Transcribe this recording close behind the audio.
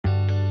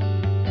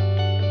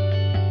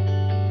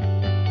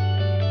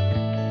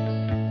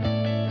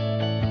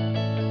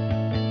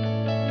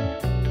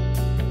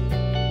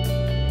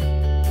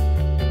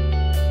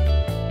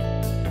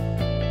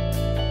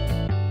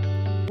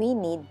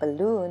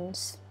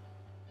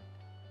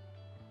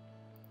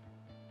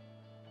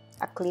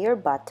a clear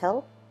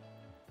bottle,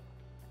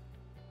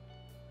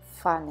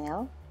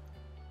 funnel,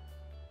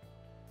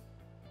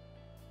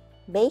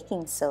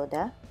 baking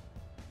soda,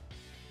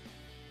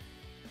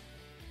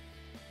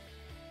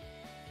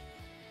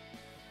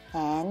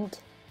 and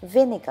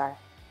vinegar.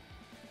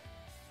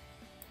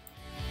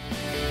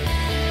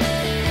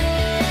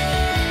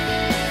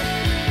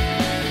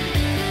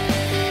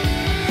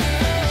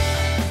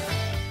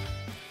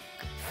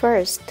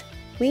 First,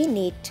 we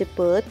need to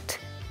put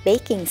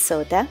baking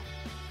soda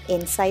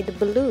inside the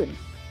balloon.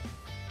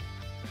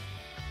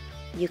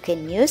 You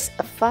can use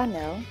a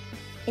funnel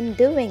in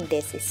doing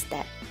this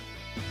step.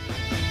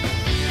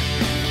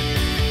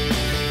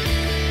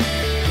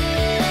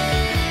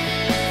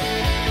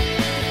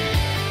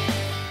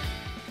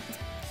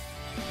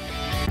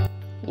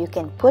 You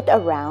can put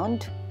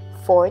around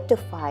 4 to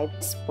 5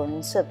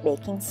 spoons of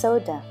baking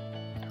soda,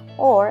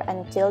 or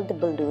until the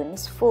balloon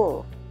is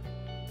full.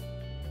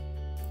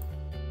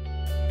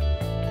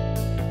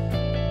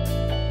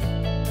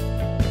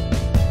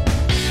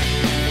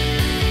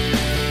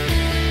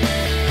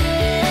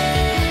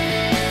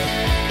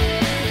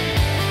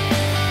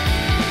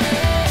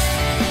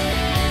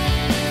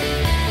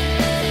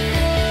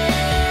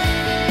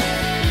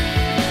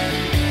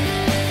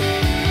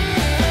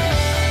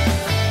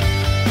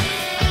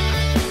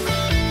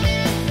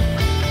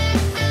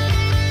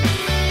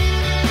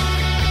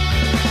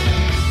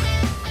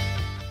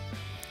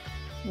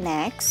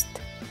 Next,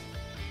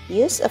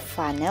 use a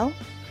funnel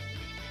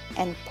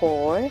and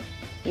pour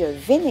your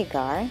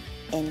vinegar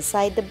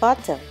inside the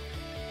bottle.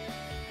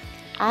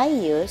 I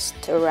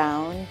used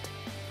around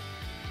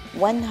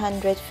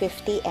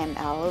 150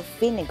 ml of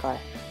vinegar.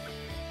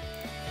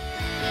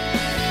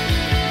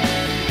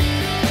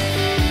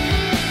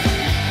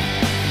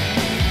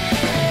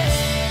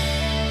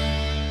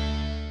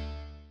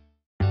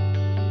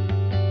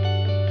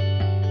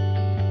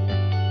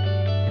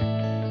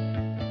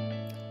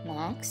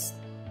 Next,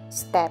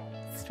 Step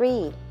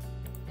 3.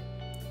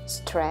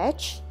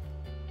 Stretch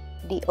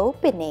the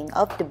opening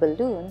of the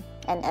balloon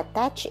and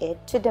attach it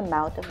to the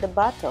mouth of the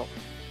bottle.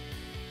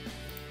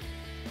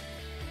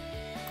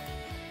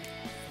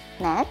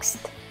 Next,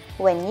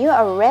 when you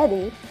are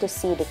ready to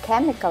see the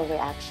chemical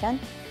reaction,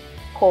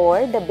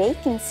 pour the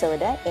baking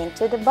soda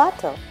into the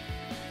bottle.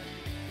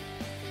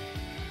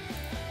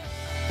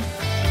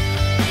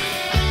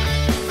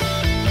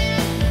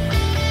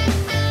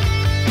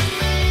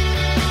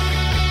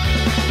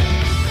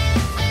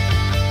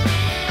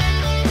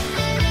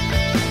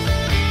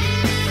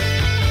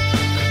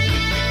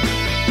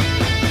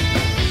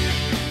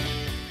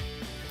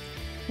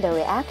 The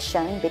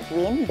reaction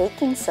between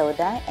baking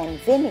soda and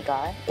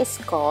vinegar is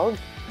called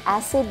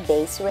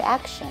acid-base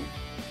reaction.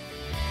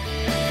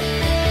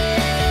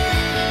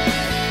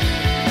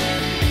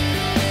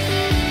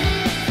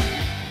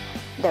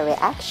 The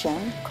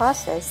reaction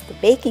causes the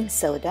baking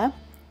soda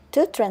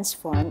to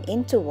transform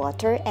into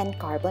water and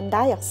carbon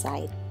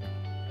dioxide.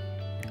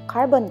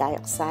 Carbon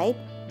dioxide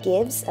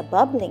gives a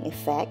bubbling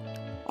effect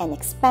and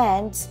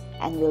expands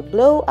and will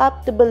blow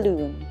up the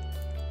balloon.